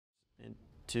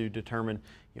to determine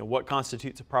what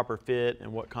constitutes a proper fit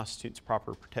and what constitutes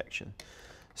proper protection.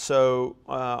 So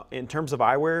in terms of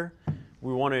eyewear,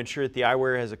 we want to ensure that the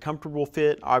eyewear has a comfortable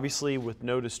fit, obviously with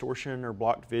no distortion or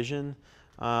blocked vision.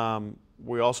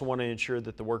 We also want to ensure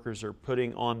that the workers are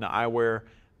putting on the eyewear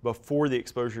before the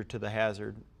exposure to the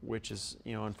hazard, which is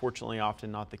unfortunately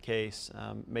often not the case.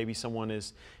 Maybe someone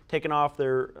is taken off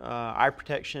their eye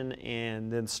protection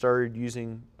and then started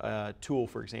using a tool,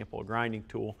 for example, a grinding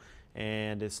tool,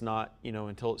 and it's not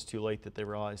until it's too late that they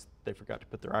realize they forgot to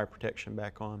put their eye protection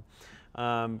back on.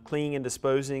 Cleaning and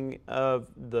disposing of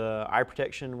the eye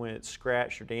protection when it's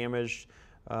scratched or damaged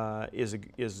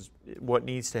is what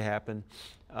needs to happen.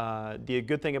 The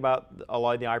good thing about a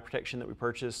lot of the eye protection that we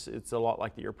purchase, it's a lot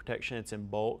like the ear protection. It's in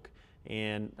bulk,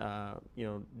 and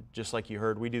just like you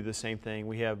heard, we do the same thing.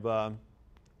 We have the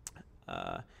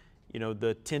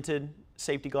tinted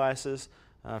safety glasses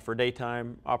for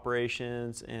daytime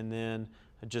operations, and then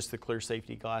just the clear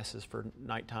safety glasses for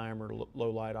nighttime or low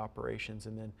light operations.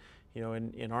 And then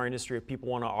in our industry, if people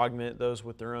want to augment those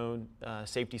with their own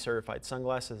safety certified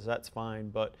sunglasses, that's fine,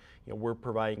 but we're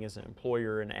providing as an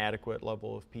employer an adequate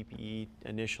level of PPE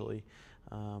initially.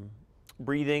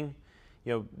 Breathing,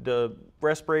 the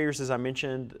respirators, as I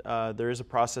mentioned, there is a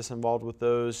process involved with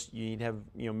those. You need to have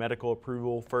medical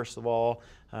approval first of all.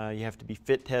 You have to be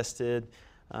fit tested.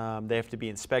 They have to be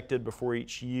inspected before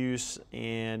each use,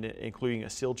 and including a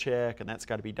seal check, and that's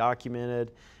got to be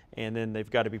documented. And then they've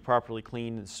got to be properly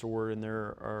cleaned and stored, and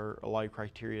there are a lot of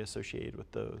criteria associated with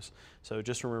those. So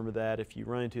just remember that if you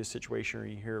run into a situation or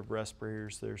you hear of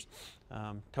respirators, there's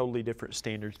totally different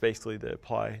standards basically that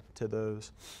apply to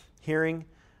those. Hearing,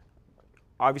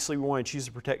 obviously we want to choose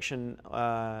a protection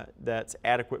that's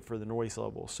adequate for the noise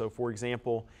level. So for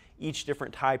example, each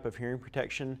different type of hearing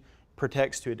protection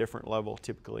protects to a different level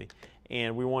typically.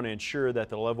 And we want to ensure that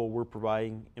the level we're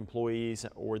providing employees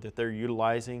or that they're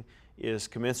utilizing is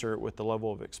commensurate with the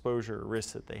level of exposure or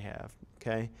risk that they have,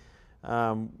 okay?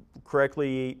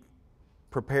 Correctly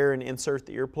prepare and insert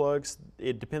the earplugs.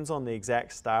 It depends on the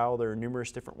exact style. There are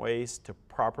numerous different ways to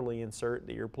properly insert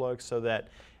the earplugs so that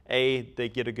A, they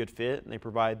get a good fit and they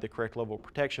provide the correct level of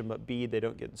protection, but B, they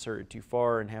don't get inserted too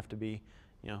far and have to be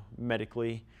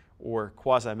medically or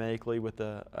quasi-medically with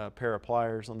a pair of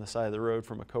pliers on the side of the road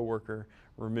from a coworker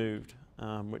removed,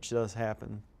 which does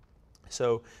happen.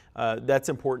 So that's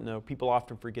important though. People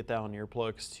often forget that on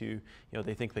earplugs too.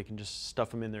 They think they can just stuff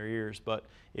them in their ears, but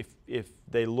if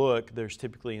they look, there's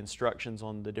typically instructions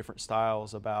on the different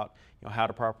styles about how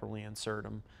to properly insert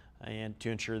them and to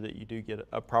ensure that you do get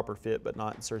a proper fit but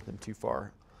not insert them too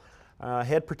far.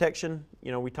 Head protection,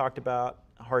 we talked about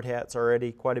hard hats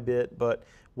already quite a bit, but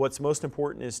what's most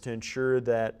important is to ensure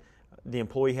that the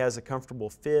employee has a comfortable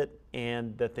fit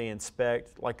and that they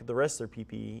inspect, like the rest of their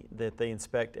PPE, that they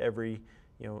inspect every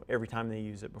time they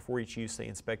use it. Before each use, they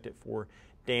inspect it for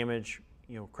damage,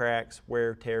 cracks,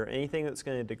 wear, tear, anything that's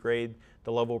going to degrade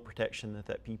the level of protection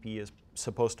that PPE is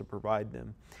supposed to provide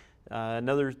them.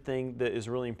 Another thing that is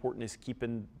really important is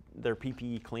keeping their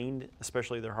PPE cleaned,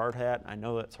 especially their hard hat. I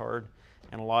know that's hard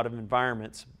in a lot of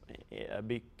environments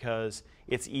because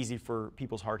it's easy for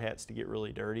people's hard hats to get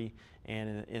really dirty,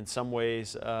 and in some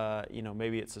ways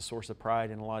maybe it's a source of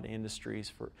pride in a lot of industries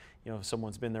for if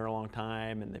someone's been there a long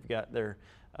time and they've got their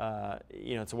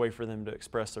it's a way for them to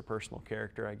express their personal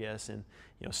character, I guess, and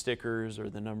stickers or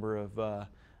the number of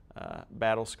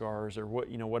battle scars or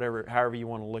whatever, however you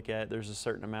want to look at it, there's a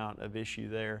certain amount of issue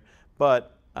there,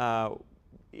 but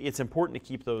it's important to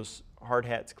keep those hard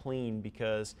hats clean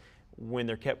because when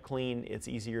they're kept clean, it's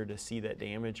easier to see that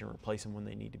damage and replace them when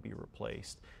they need to be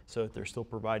replaced, so that they're still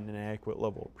providing an adequate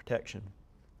level of protection.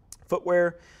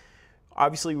 Footwear,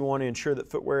 obviously we want to ensure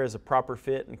that footwear is a proper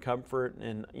fit and comfort,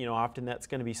 and often that's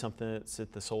going to be something that's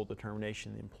at the sole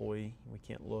determination of the employee. We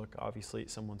can't look obviously at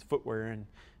someone's footwear and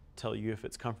tell you if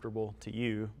it's comfortable to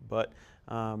you, but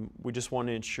we just want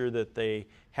to ensure that they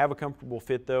have a comfortable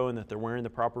fit though, and that they're wearing the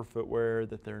proper footwear,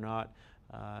 that they're not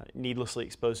needlessly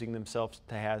exposing themselves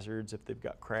to hazards if they've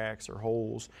got cracks or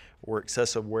holes or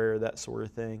excessive wear, that sort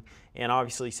of thing. And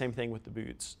obviously same thing with the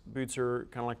boots. Boots are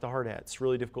kind of like the hard hats. It's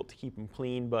really difficult to keep them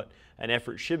clean, but an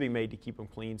effort should be made to keep them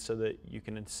clean so that you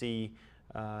can see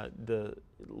the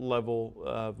level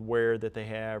of wear that they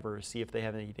have or see if they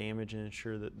have any damage and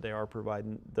ensure that they are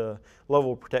providing the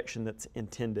level of protection that's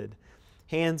intended.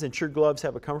 Hands and sure gloves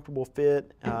have a comfortable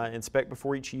fit. Inspect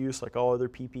before each use like all other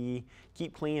PPE.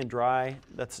 Keep clean and dry.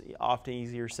 That's often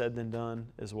easier said than done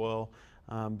as well.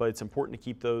 But it's important to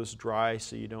keep those dry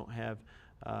so you don't have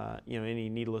any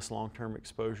needless long-term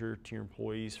exposure to your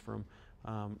employees from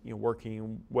working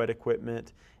in wet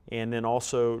equipment. And then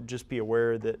also just be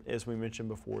aware that, as we mentioned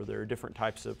before, there are different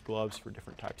types of gloves for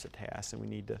different types of tasks, and we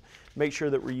need to make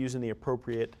sure that we're using the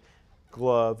appropriate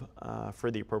glove for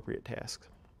the appropriate tasks.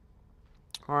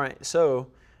 All right, so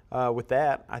with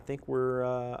that, I think we're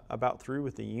about through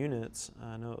with the units.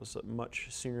 I know it was much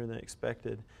sooner than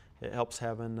expected. It helps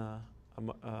having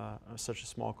such a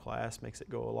small class, makes it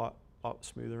go a lot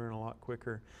smoother and a lot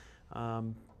quicker.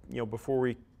 Before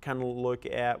we kind of look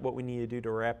at what we need to do to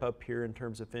wrap up here in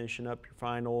terms of finishing up your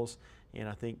finals, and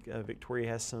I think Victoria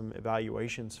has some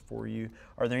evaluations for you.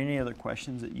 Are there any other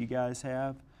questions that you guys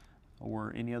have,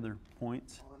 or any other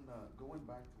points? On going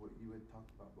back to what you had talked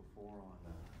about before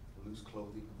on loose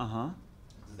clothing,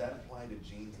 does that apply to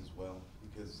jeans as well?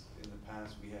 Because in the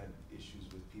past we had issues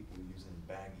with people using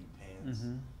baggy pants.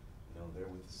 There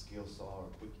with the skill saw or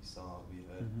quickie saw, we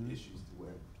had issues to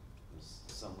where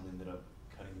someone ended up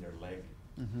cutting their leg.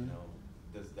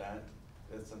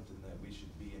 That's something that we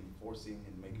should be enforcing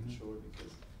and making sure, because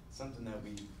it's something that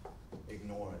we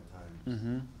ignore at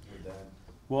times. With that.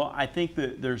 Well, I think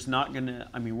that there's not going to,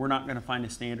 we're not going to find a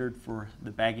standard for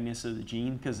the bagginess of the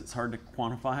jean because it's hard to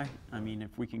quantify.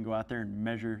 If we can go out there and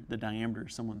measure the diameter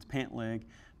of someone's pant leg.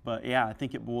 But yeah, I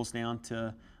think it boils down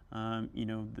to,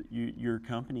 your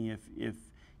company.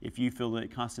 If you feel that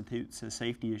it constitutes a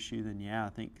safety issue, then yeah, I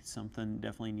think something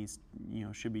definitely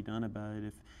should be done about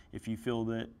it. If you feel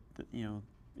that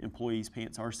employees'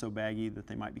 pants are so baggy that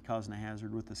they might be causing a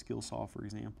hazard with the skill saw, for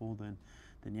example, then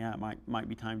yeah, it might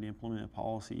be time to implement a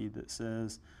policy that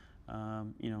says,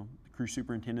 the crew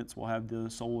superintendents will have the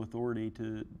sole authority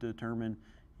to determine,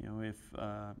 if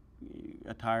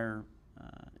attire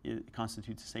it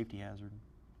constitutes a safety hazard,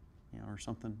 or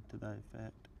something to that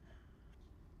effect.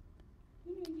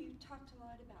 You talked a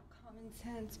lot about common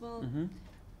sense. Well,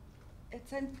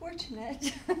 it's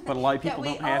unfortunate. But a lot of people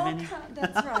don't have any.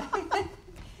 That's right.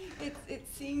 It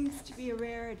seems to be a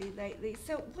rarity lately.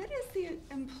 So what is the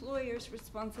employer's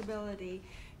responsibility?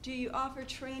 Do you offer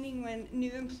training when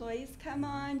new employees come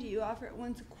on? Do you offer it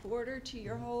once a quarter to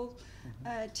your whole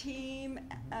team?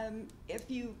 If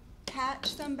you catch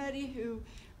somebody who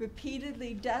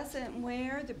repeatedly doesn't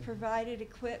wear the provided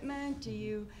equipment, do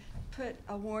you put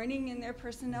a warning in their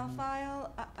personnel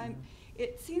file?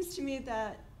 It seems to me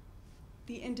that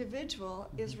the individual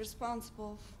is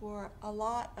responsible for a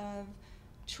lot of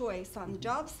choice on the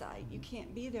job site. You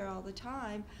can't be there all the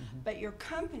time, but your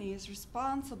company is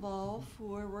responsible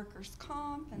for workers'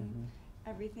 comp and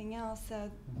everything else.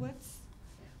 So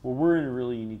Well, we're in a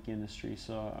really unique industry,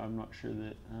 so I'm not sure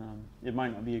that it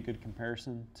might not be a good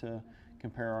comparison to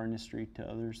compare our industry to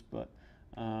others, but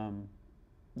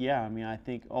yeah, I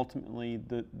think ultimately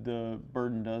the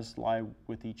burden does lie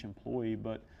with each employee,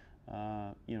 but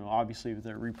obviously if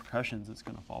there are repercussions, it's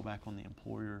going to fall back on the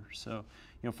employer. So,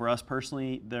 for us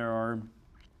personally, there are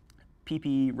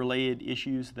PPE related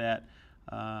issues that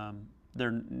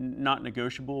they're not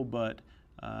negotiable, but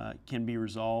can be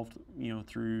resolved,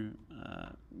 through,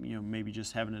 maybe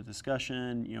just having a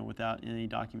discussion, without any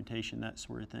documentation, that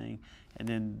sort of thing. And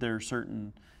then there are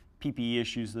certain PPE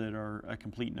issues that are a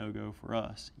complete no-go for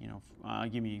us. I'll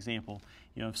give you an example.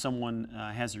 If someone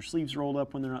has their sleeves rolled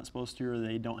up when they're not supposed to, or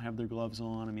they don't have their gloves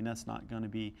on, that's not going to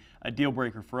be a deal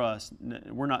breaker for us.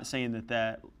 We're not saying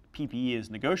that PPE is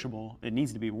negotiable. It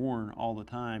needs to be worn all the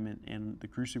time, and the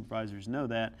crew supervisors know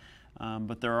that.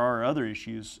 But there are other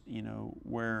issues,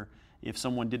 where if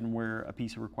someone didn't wear a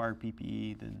piece of required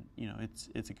PPE, then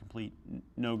it's a complete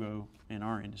no-go in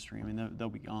our industry. They'll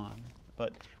be gone.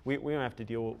 But we don't have to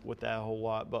deal with that a whole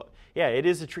lot. But yeah, it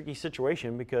is a tricky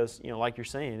situation because, like you're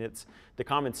saying, it's the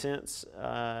common sense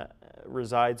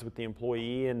resides with the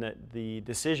employee, and that the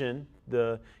decision,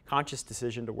 the conscious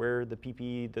decision to wear the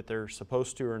PPE that they're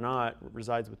supposed to or not,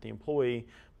 resides with the employee,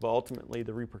 but ultimately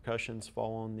the repercussions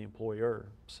fall on the employer.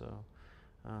 So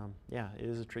yeah, it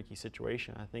is a tricky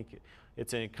situation. I think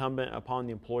it's incumbent upon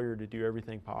the employer to do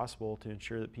everything possible to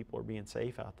ensure that people are being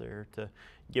safe out there, to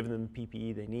give them the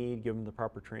PPE they need, give them the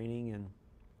proper training,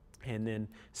 and then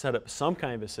set up some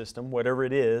kind of a system, whatever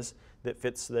it is, that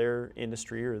fits their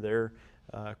industry or their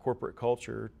corporate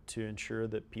culture, to ensure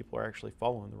that people are actually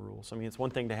following the rules. It's one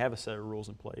thing to have a set of rules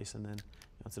in place, and then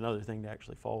it's another thing to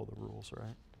actually follow the rules,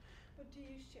 right? But do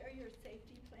you share your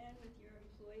safety plan with your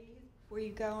employees before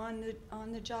you go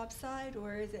on the job site,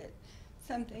 or is it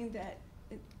something that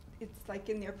it's like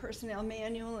in their personnel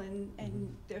manual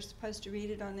and they're supposed to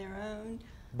read it on their own?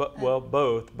 But well,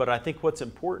 both. But I think what's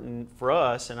important for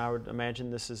us, and I would imagine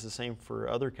this is the same for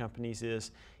other companies,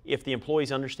 is if the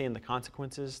employees understand the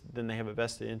consequences, then they have a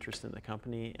vested interest in the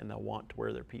company and they'll want to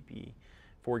wear their PPE.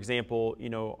 for example,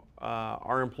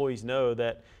 our employees know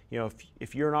that,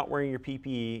 if you're not wearing your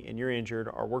PPE and you're injured,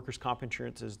 our workers' comp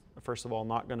insurance is, first of all,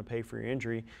 not going to pay for your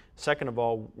injury. Second of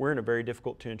all, we're in a very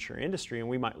difficult to insure industry, and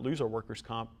we might lose our workers'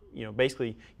 comp.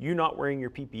 Basically, you not wearing your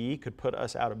PPE could put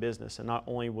us out of business, and not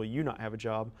only will you not have a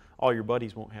job, all your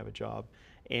buddies won't have a job.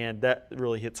 And that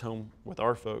really hits home with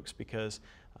our folks because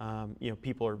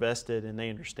people are vested and they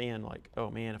understand, like,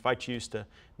 oh man, if I choose to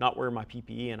not wear my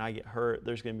PPE and I get hurt,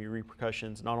 there's going to be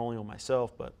repercussions not only on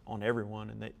myself but on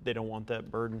everyone, and they don't want that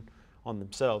burden on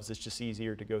themselves. It's just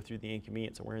easier to go through the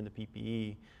inconvenience of wearing the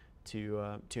PPE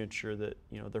to ensure that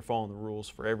they're following the rules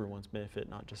for everyone's benefit,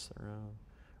 not just their own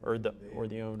or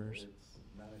the owners. It's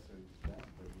not necessarily just that,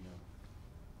 but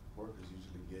workers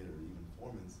usually get, or even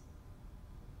foremen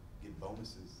get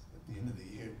bonuses at the end of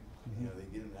the year. They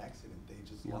get in an accident, they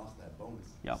just lost that bonus,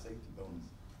 safety bonus,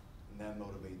 and that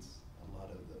motivates a lot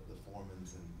of the foremen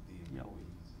and the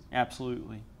employees.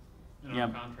 Absolutely. And our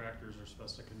contractors are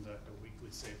supposed to conduct a weekly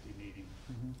safety meeting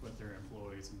with their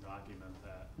employees and document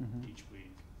that each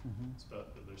week.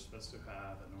 They're supposed to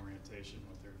have an orientation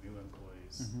with their new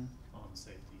employees on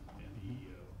safety and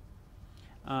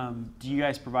EEO. Do you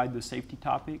guys provide those safety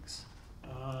topics?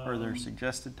 Are there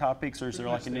suggested topics, or is there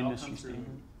like an industry standard?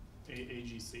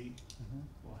 AGC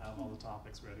will have all the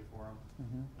topics ready for them,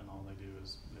 and all they do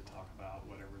is they talk about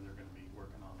whatever they're going to be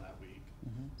working on that week.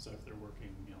 So if they're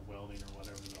working, welding or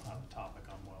whatever, they'll have a topic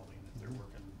on welding. If they're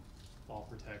working fall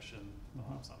protection,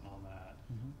 they'll have something on that.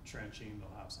 Trenching,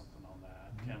 they'll have something on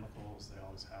that. Chemicals, they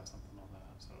always have something on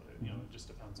that. So it just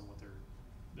depends on what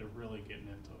they're really getting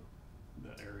into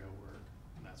the aerial work,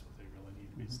 and that's what they really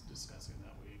need to be discussing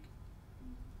that week.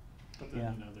 But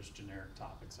then, there's generic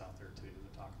topics out there too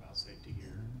that talk about safety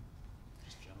gear,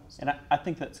 just general stuff. And I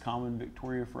think that's common,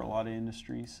 Victoria, for a lot of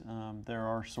industries. There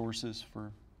are sources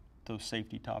for those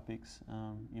safety topics.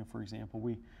 For example,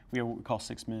 we have what we call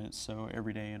 6 minutes. So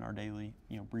every day in our daily,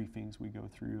 briefings, we go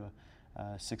through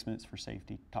a 6 minutes for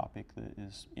safety topic that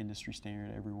is industry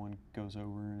standard. Everyone goes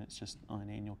over, and it's just on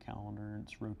an annual calendar, and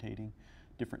it's rotating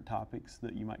different topics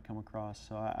that you might come across.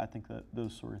 So I think that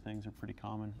those sort of things are pretty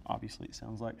common. Obviously, it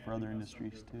sounds like for other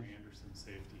industries too. Anderson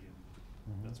Safety,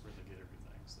 and that's where they get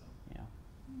everything. So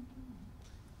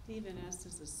even us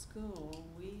as a school,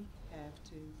 we have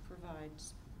to provide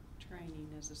training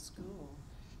as a school.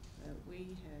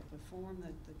 We have a form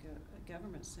that the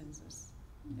government sends us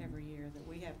every year that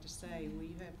we have to say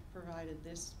we have provided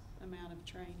this amount of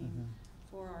training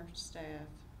for our staff.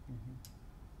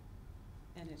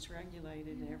 And it's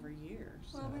regulated every year.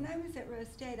 Well, when I was at Rose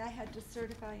State, I had to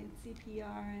certify in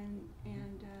CPR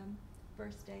and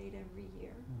first aid every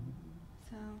year.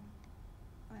 So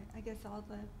I guess all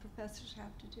the professors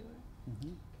have to do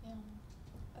it. Yeah,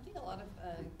 I think a lot of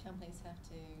companies have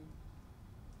to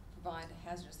provide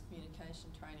hazardous communication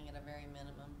training at a very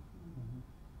minimum.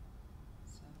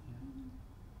 So.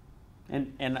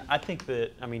 And I think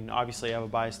that, obviously I have a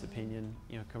biased opinion,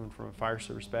 coming from a fire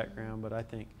service background, but I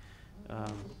think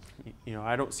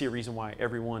I don't see a reason why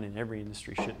everyone in every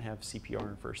industry shouldn't have CPR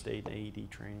and first aid and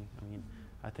AED training.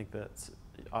 I think it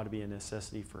ought to be a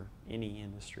necessity for any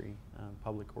industry,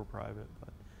 public or private.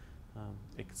 But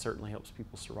it certainly helps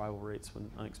people's survival rates when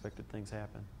unexpected things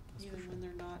happen. Even when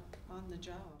they're not on the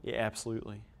job. Yeah,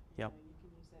 absolutely. Yep. You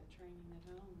can use that training at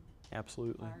home.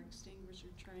 Absolutely. Fire extinguisher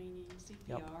training,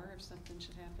 CPR if something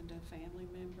should happen to a family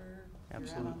member.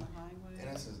 Absolutely. You're out on the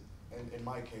highway. And in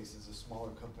my case, as a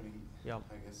smaller company,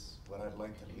 I guess what I'd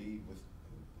like to leave with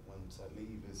once I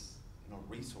leave is,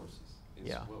 resources.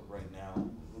 Well, right now,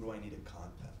 who do I need to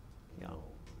contact?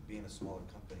 Being a smaller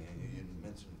company, you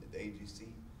mentioned the AGC.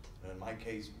 In my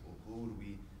case, who would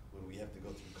we have to go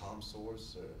through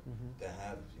ComSource to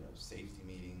have safety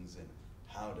meetings and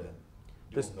how to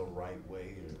do them the right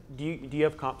way? Or? Do you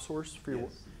have ComSource for your?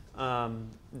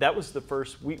 That was the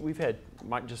first. We've had,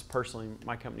 just personally,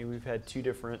 my company, we've had 2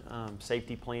 different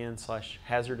safety plans /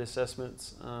 hazard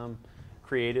assessments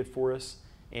created for us.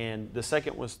 And the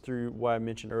second was through what I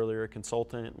mentioned earlier, a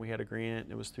consultant. We had a grant.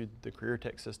 It was through the Career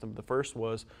Tech system. The first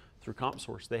was through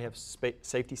ComSource. They have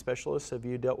safety specialists. Have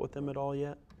you dealt with them at all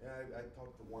yet? Yeah, I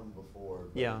talked to one before,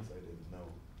 but I didn't know.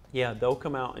 Yeah, they'll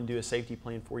come out and do a safety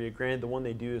plan for you. Granted, the one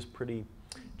they do is pretty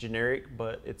generic,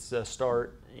 but it's a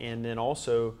start. And then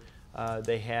also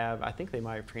they have, I think they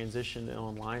might have transitioned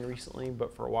online recently,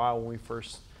 but for a while when we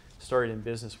first started in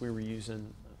business, we were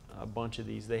using a bunch of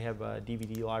these. They have a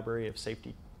DVD library of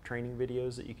safety training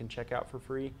videos that you can check out for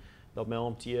free. They'll mail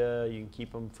them to you. You can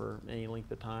keep them for any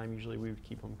length of time. Usually we would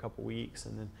keep them a couple weeks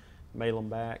and then mail them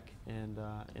back, and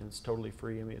it's totally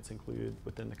free. It's included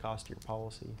within the cost of your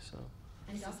policy. So.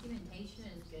 And documentation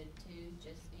is good too,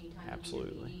 just anytime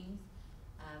Absolutely. you do meetings.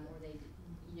 or they,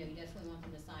 you definitely want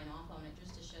them to sign off on it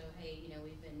just to show, hey,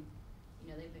 we've been,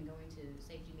 they've been going to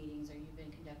safety meetings, or you've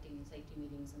been conducting safety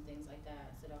meetings and things like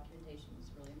that. So documentation is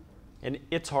really important. And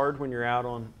it's hard when you're out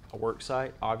on a work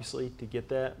site, obviously, to get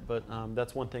that, but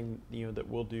that's one thing that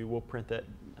we'll do. We'll print that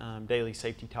daily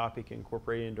safety topic,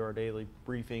 incorporate it into our daily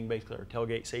briefing, basically our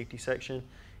tailgate safety section,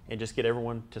 and just get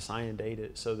everyone to sign and date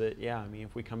it, so that, yeah, I mean,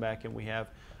 if we come back and we have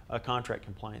a contract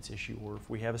compliance issue, or if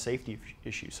we have a safety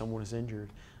issue, someone is injured,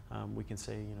 we can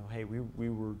say, hey, we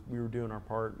were doing our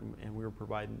part, and we were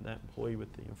providing that employee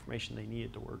with the information they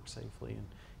needed to work safely,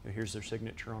 and here's their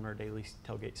signature on our daily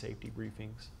tailgate safety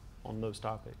briefings on those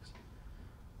topics.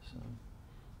 So,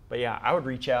 but yeah, I would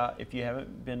reach out if you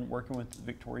haven't been working with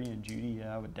Victoria and Judy.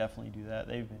 Yeah, I would definitely do that.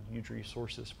 They've been huge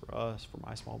resources for us, for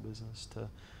my small business, to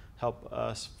help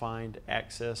us find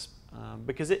access,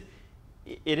 because it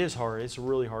is hard. It's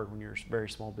really hard when you're a very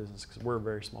small business, because we're a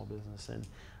very small business, and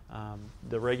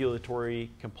the regulatory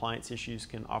compliance issues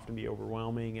can often be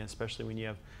overwhelming, especially when you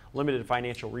have limited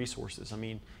financial resources. I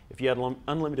mean, if you had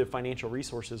unlimited financial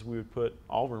resources, we would put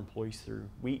all of our employees through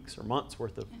weeks or months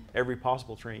worth of every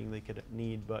possible training they could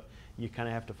need, but you kind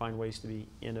of have to find ways to be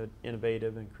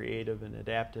innovative and creative and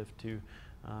adaptive to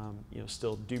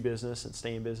still do business and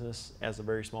stay in business as a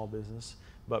very small business,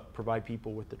 but provide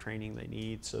people with the training they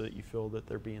need so that you feel that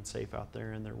they're being safe out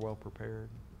there and they're well prepared.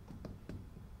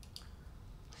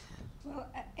 Well,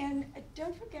 and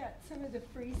don't forget some of the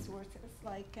free sources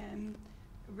like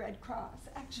Red Cross.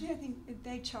 Actually, I think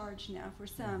they charge now for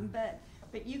some, but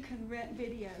you can rent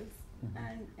videos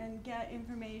and get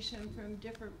information from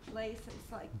different places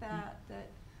like that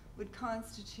would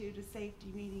constitute a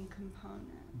safety meeting component.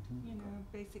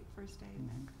 Basic first aid and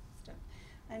that kind of stuff.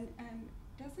 And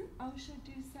doesn't OSHA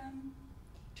do some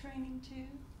training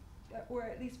too, or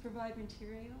at least provide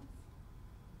materials?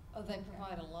 Oh, they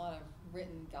provide a lot of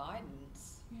written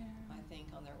guidance, Yeah. I think,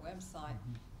 on their website.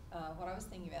 What I was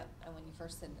thinking about when you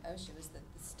first said OSHA was that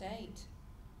the state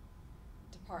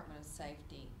Department of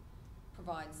Safety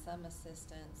provides some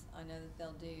assistance. I know that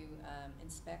they'll do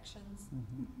inspections.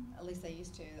 At least they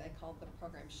used to. They called the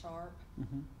program SHARP,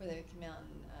 where they would come out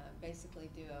and basically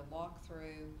do a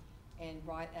walkthrough and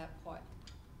write up what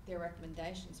their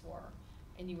recommendations were.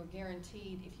 And you were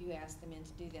guaranteed, if you asked them in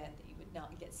to do that you would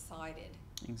not get cited.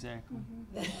 Exactly.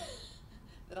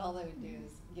 That all they would do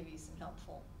is give you some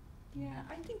helpful. Yeah,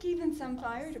 I think even some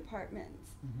fire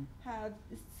departments have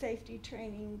safety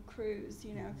training crews,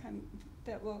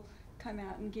 that will come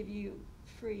out and give you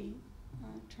free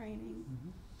training.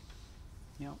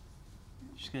 Yep.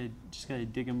 Just gotta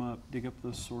dig up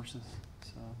those sources.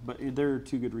 So, but there are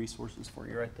two good resources for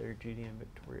you right there, Judy and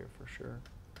Victoria, for sure.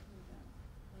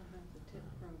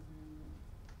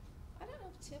 I don't know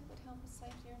if TIP would help with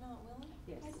safety or not, will it?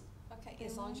 Yes. Okay,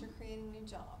 as long as you're creating new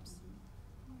jobs.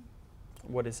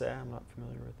 What is that? I'm not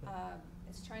familiar with it.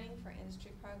 It's training for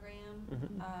industry program,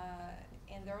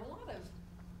 and there are a lot of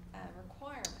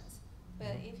requirements.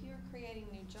 But if you're creating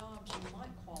new jobs, you might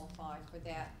qualify for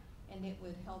that, and it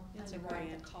would help It's a underwrite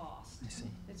grant. the cost. I see.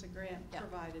 It's a grant Yeah.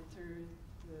 provided through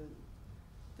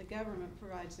the government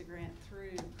provides the grant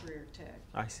through Career Tech.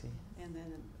 I see. And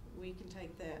then we can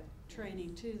take that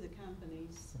training to the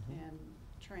companies and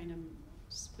train them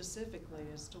specifically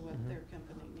as to what their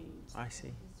company needs. I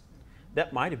see.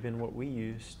 That might have been what we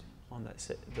used on that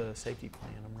the safety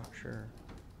plan. I'm not sure.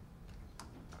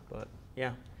 But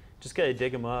yeah, just gotta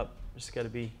dig them up. Just gotta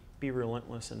be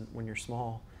relentless, and when you're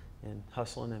small, and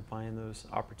hustling and finding those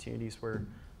opportunities where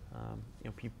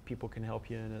people can help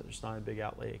you, and there's not a big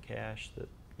outlay of cash that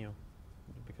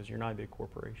because you're not a big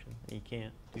corporation and you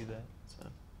can't do that. So,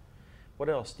 what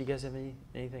else? Do you guys have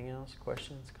anything else?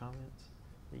 Questions, comments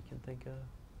that you can think of?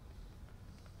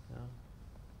 No.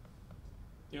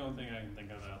 The only thing I can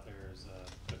think of out there is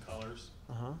the colors,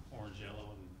 orange,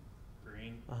 yellow, and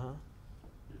green.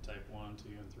 Your type 1, 2,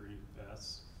 and 3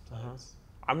 vests types.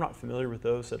 I'm not familiar with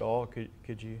those at all. Could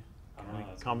you I don't know,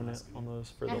 that's comment what I'm asking on you. those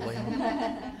for the layman?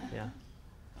 Yeah.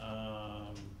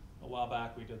 A while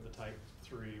back we did the type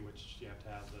 3, which you have to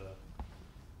have the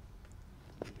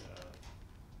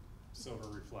silver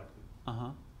reflective.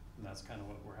 And that's kind of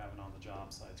what we're having on the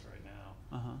job sites right now.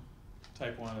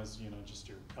 Type 1 is, just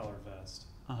your color vest,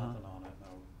 nothing on it,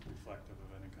 no reflective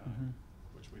of any kind,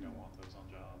 which we don't want those on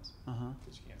jobs,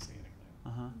 because you can't see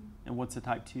anything. And what's the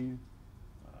type 2?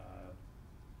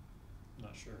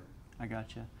 Not sure. I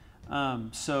gotcha.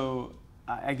 So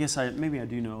I guess maybe I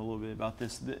do know a little bit about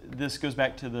this. This goes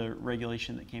back to the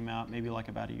regulation that came out maybe like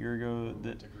about a year ago.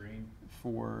 That to green.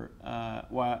 For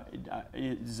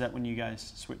is that when you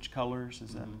guys switch colors?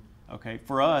 Is that okay?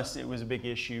 For us, it was a big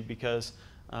issue because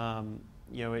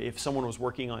you know, if someone was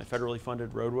working on a federally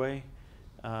funded roadway,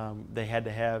 they had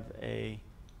to have a,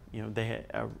 you know, they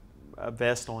had a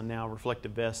vest on now,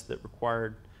 reflective vest that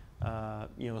required,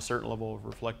 you know, a certain level of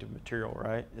reflective material,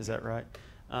 right? Is that right?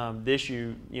 The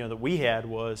issue, you know, that we had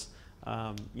was,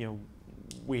 you know,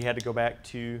 we had to go back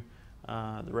to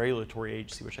the regulatory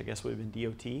agency, which I guess would have been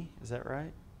DOT. Is that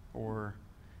right? Or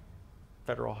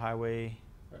Federal Highway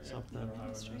something? Federal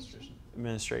Highway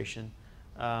Administration.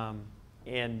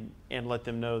 And let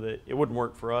them know that it wouldn't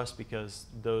work for us because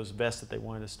those vests that they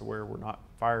wanted us to wear were not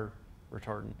fire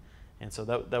retardant. And so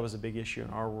that was a big issue in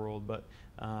our world. But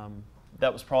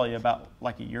that was probably about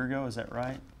like a year ago. Is that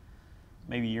right?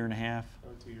 Maybe a year and a half.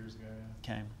 Probably 2 years ago,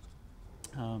 yeah.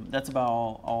 Okay. That's about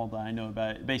all that I know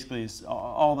about it. Basically,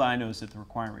 all that I know is that the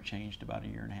requirement changed about a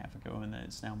year and a half ago, and that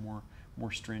it's now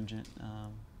more stringent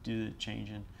due to the change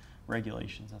in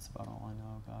regulations. That's about all I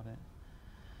know about it.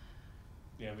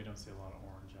 Yeah, we don't see a lot of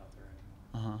orange out there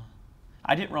anymore.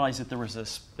 I didn't realize that there was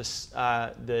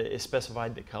that it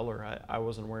specified the color. I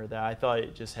wasn't aware of that. I thought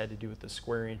it just had to do with the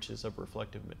square inches of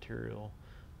reflective material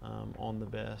on the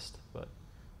vest. But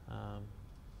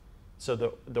so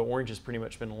the orange has pretty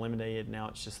much been eliminated. Now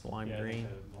it's just the lime yeah, green. I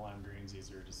think the lime green's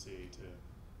easier to see too.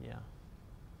 Yeah,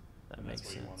 that And makes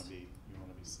that's sense. what you want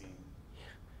to be seen.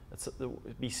 That's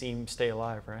be seen, stay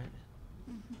alive, right?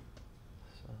 Mhm.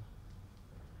 So,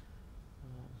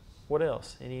 what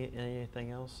else? Anything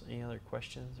else? Any other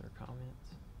questions or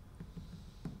comments?